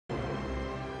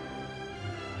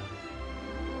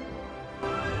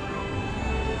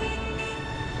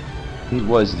It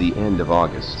was the end of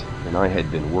August, and I had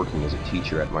been working as a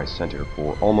teacher at my center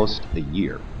for almost a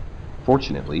year.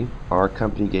 Fortunately, our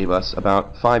company gave us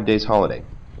about 5 days holiday,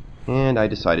 and I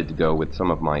decided to go with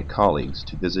some of my colleagues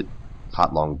to visit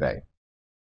HaLong Bay.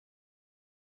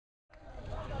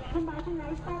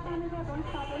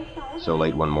 So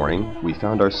late one morning, we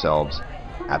found ourselves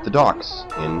at the docks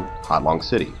in HaLong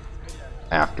City,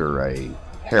 after a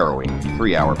harrowing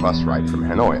 3-hour bus ride from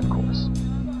Hanoi, of course.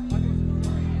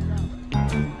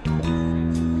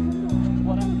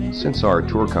 Since our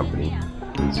tour company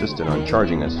insisted on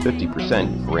charging us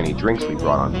 50% for any drinks we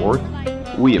brought on board,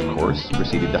 we, of course,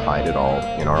 proceeded to hide it all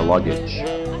in our luggage.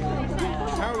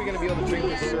 How are we going to be able to drink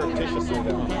this surreptitiously,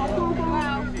 though?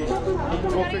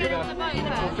 We'll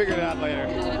figure it out later.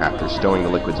 After stowing the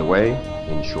liquids away,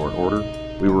 in short order,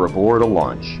 we were aboard a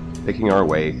launch, picking our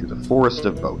way through the forest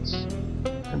of boats,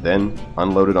 and then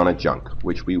unloaded on a junk,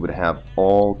 which we would have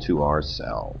all to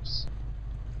ourselves.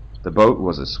 The boat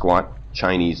was a squat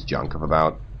Chinese junk of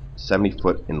about 70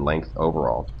 foot in length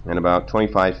overall, and about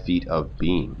 25 feet of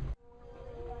beam.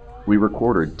 We were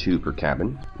quartered 2 per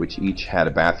cabin, which each had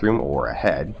a bathroom or a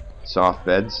head, soft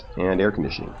beds, and air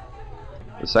conditioning.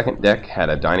 The second deck had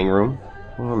a dining room,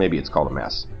 or maybe it's called a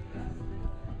mess.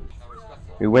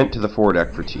 We went to the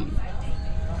foredeck for tea.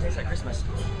 Tastes like Christmas.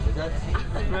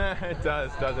 It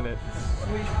does, doesn't it?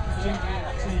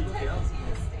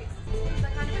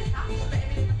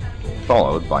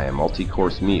 Followed by a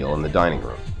multi-course meal in the dining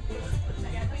room.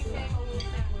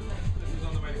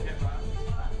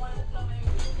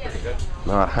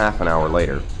 Not half an hour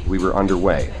later, we were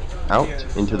underway, out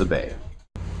into the bay.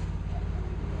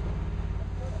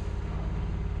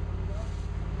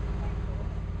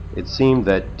 It seemed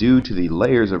that due to the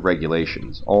layers of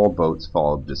regulations, all boats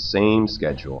followed the same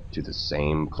schedule to the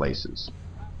same places.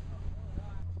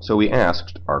 So we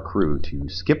asked our crew to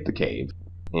skip the cave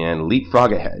and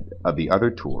leapfrog ahead of the other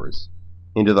tours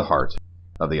into the heart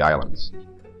of the islands.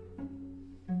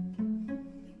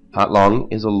 HaLong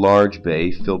is a large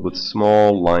bay filled with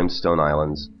small limestone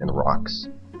islands and rocks,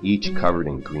 each covered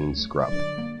in green scrub.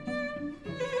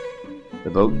 The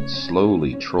boat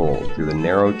slowly trolled through the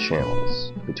narrow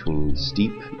channels between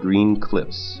steep green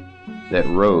cliffs that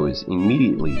rose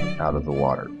immediately out of the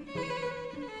water.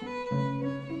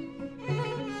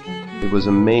 It was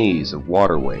a maze of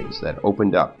waterways that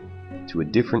opened up to a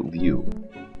different view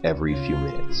every few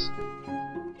minutes.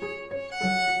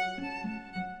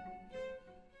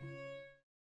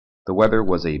 The weather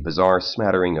was a bizarre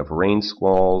smattering of rain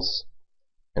squalls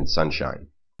and sunshine,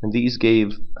 and these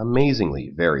gave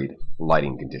amazingly varied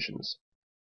lighting conditions.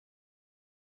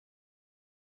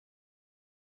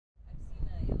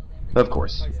 Of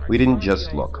course, we didn't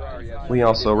just look. We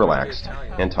also relaxed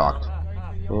and talked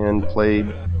and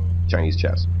played Chinese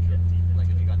chess.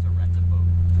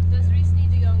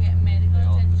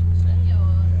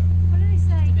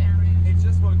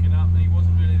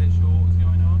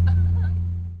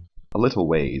 A little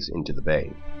ways into the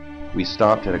bay, we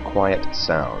stopped at a quiet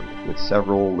sound with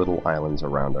several little islands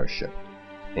around our ship,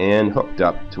 and hooked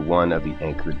up to one of the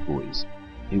anchored buoys.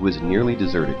 It was nearly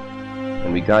deserted,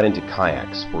 and we got into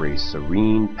kayaks for a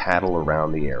serene paddle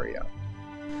around the area.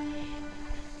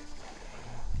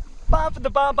 Bomb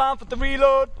for the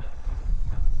reload!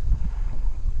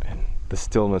 And the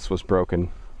stillness was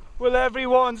broken. Will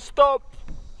everyone stop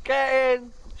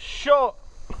getting shot?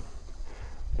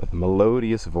 With the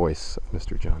melodious voice of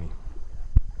Mr. Johnny.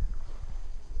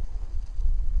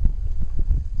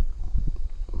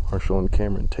 Marshall and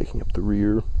Cameron taking up the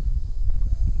rear.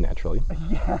 Naturally.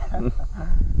 Yeah.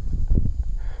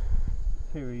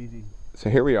 Too easy. So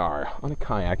here we are on a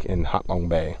kayak in HaLong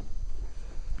Bay.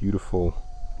 Beautiful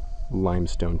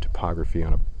limestone topography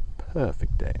on a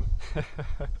perfect day.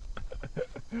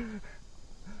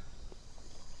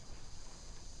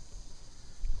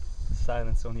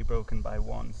 Silence only broken by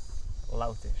one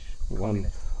loutish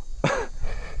communist.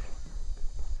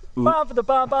 Bomb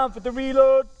for the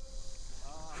reload!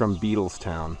 From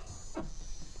Beatlestown.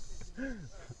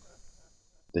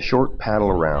 The short paddle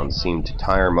around seemed to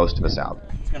tire most of us out,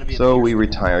 so we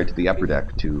retired to the upper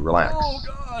deck to relax. Oh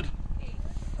God!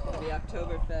 The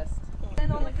Oktoberfest.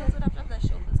 And all the girls would have their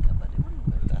shoulders covered. It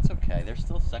wouldn't. That's okay, they're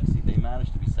still sexy. They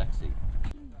managed to be sexy.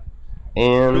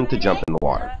 And to jump in the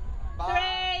water.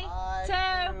 3, 2,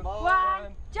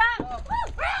 1, jump!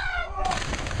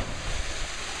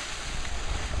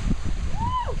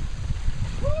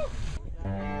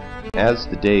 As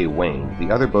the day waned,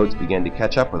 the other boats began to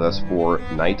catch up with us for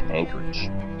night anchorage,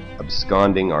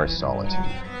 absconding our solitude.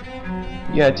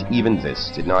 Yet even this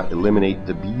did not eliminate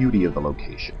the beauty of the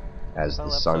location as the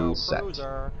sun set.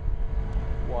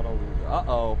 What a loser.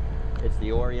 Uh-oh. It's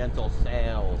the Oriental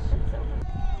sails.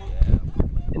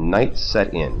 And night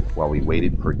set in while we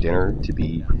waited for dinner to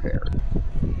be prepared.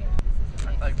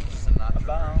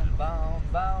 Bound,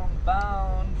 bound, bound,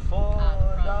 bound for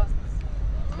the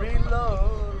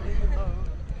reload, reload.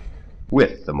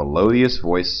 With the melodious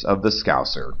voice of the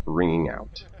Scouser ringing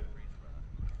out.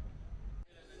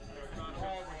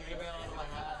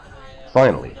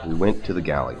 Finally, we went to the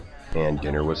galley, and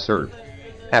dinner was served.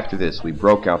 After this, we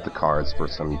broke out the cards for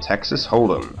some Texas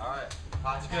Hold'em.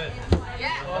 That's good.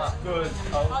 Yeah. That's good.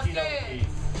 Okie dokie.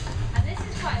 And this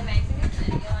is quite amazing,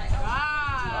 isn't it? You're like,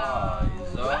 Ah,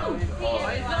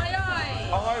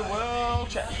 I will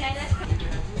check. okay, let's put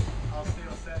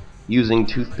Using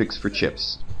toothpicks for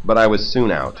chips, but I was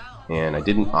soon out, and I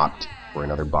didn't opt for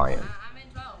another buy-in.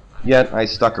 Yet I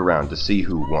stuck around to see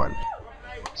who won.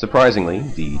 Surprisingly,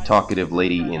 the talkative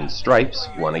lady in stripes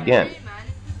won again.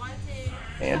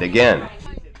 And again.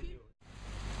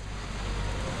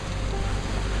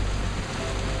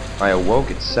 I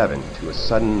awoke at 7 to a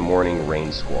sudden morning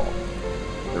rain squall.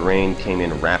 The rain came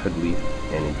in rapidly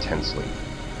and intensely.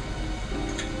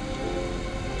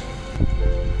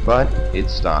 But it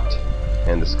stopped,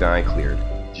 and the sky cleared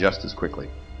just as quickly.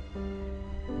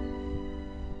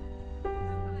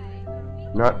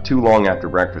 Not too long after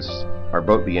breakfast, our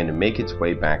boat began to make its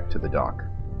way back to the dock.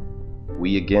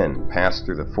 We again passed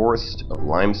through the forest of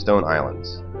limestone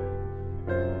islands.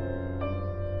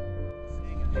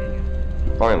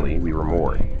 Finally, we were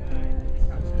moored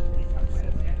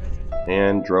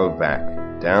and drove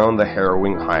back down the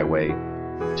harrowing highway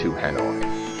to Hanoi.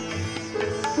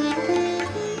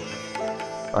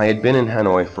 I had been in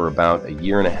Hanoi for about a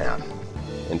year and a half,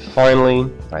 and finally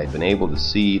I had been able to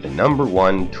see the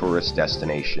 #1 tourist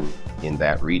destination in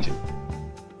that region.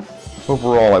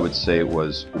 Overall, I would say it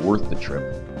was worth the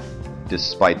trip,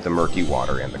 despite the murky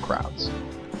water and the crowds.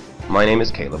 My name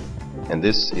is Caleb, and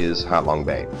this is HaLong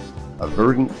Bay, a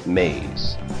verdant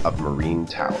maze of marine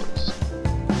towers.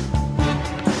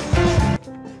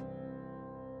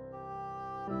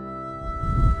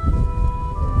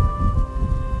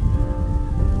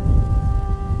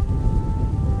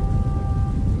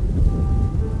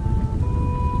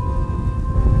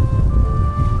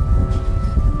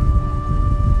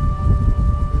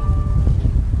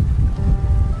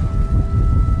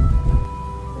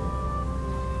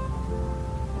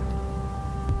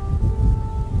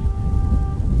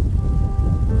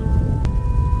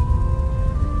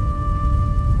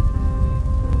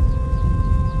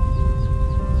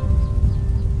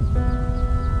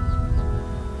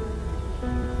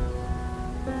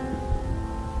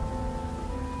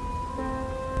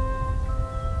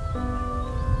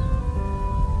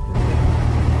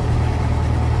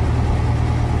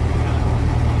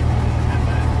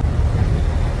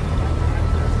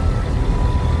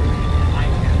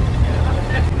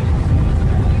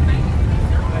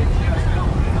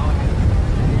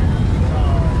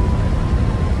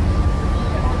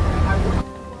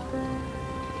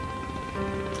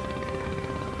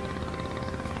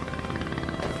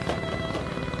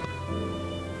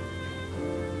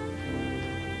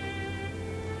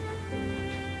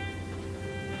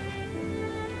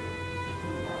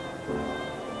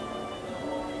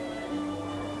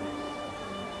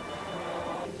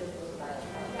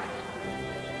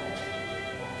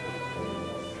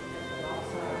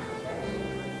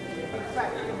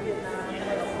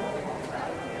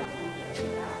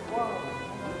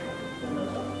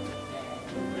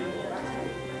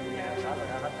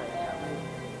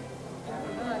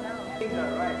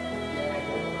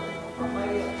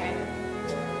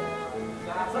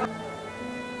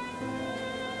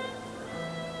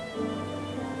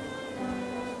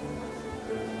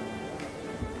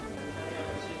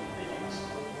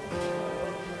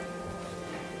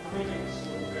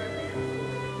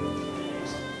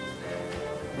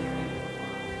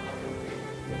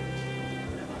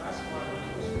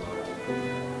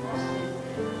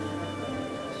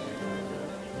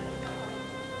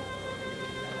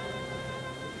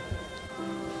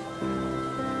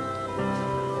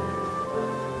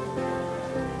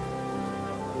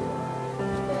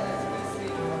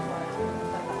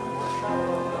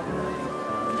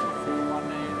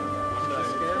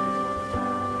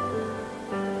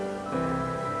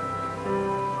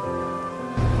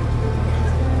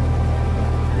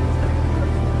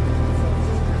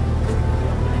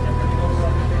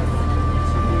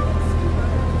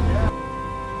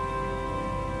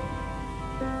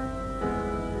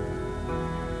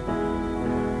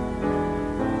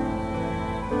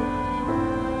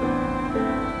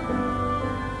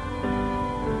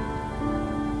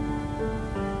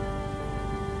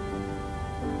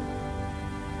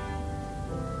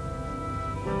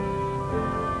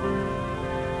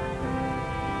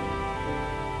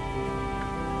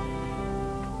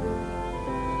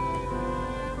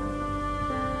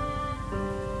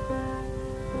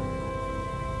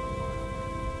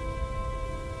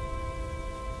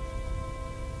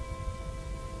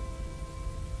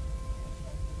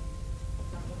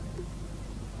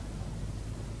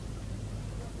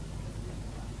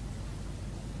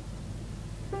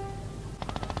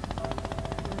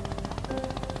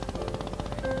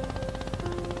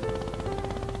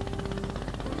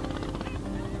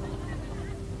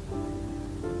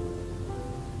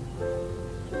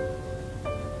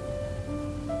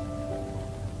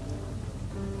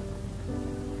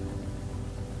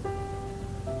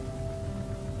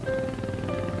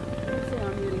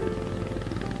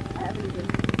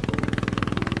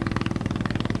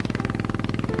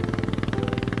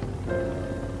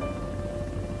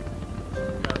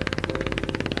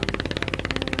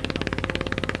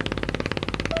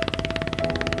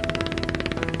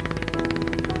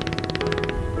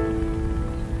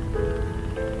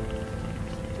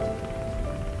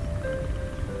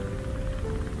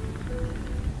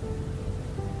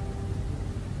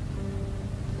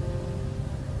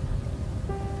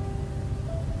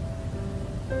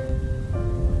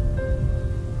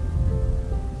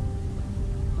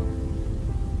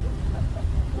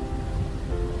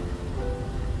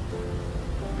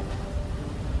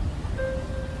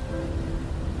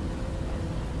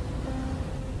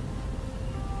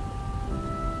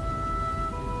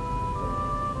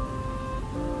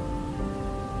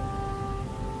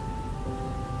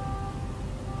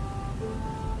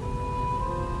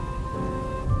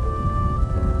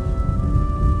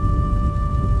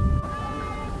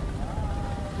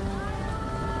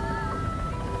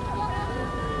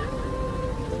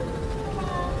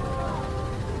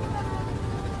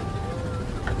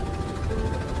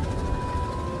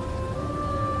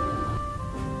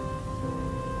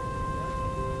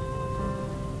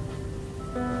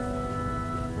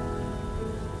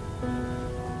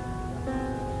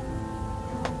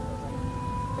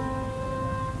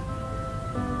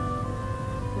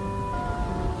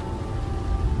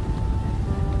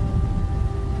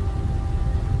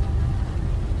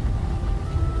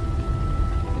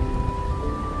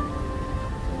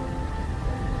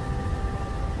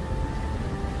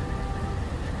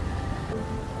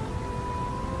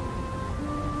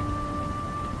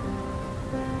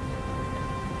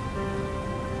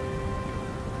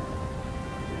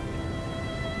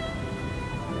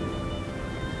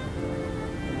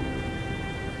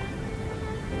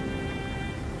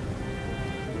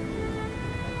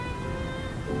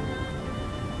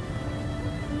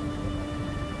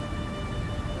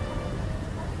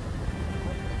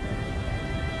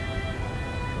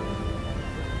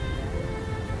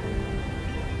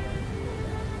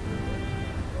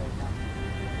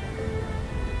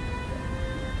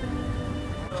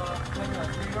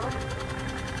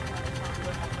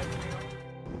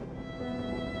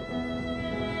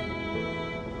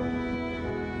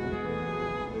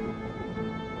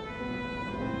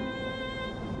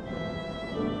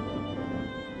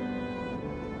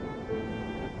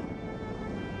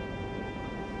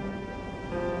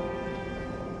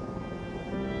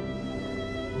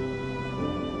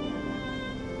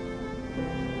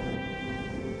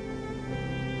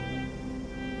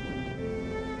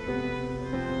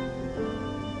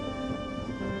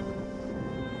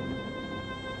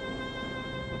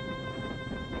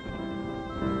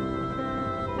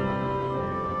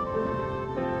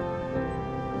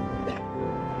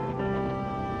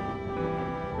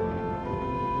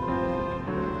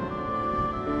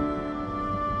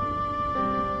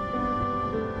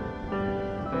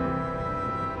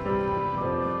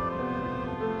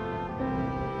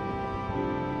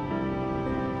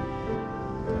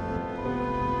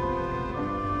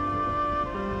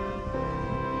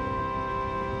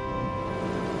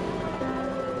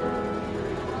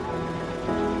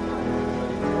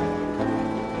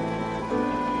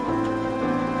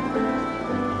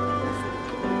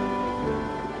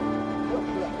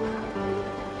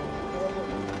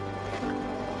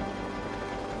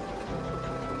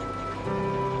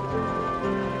 Bye.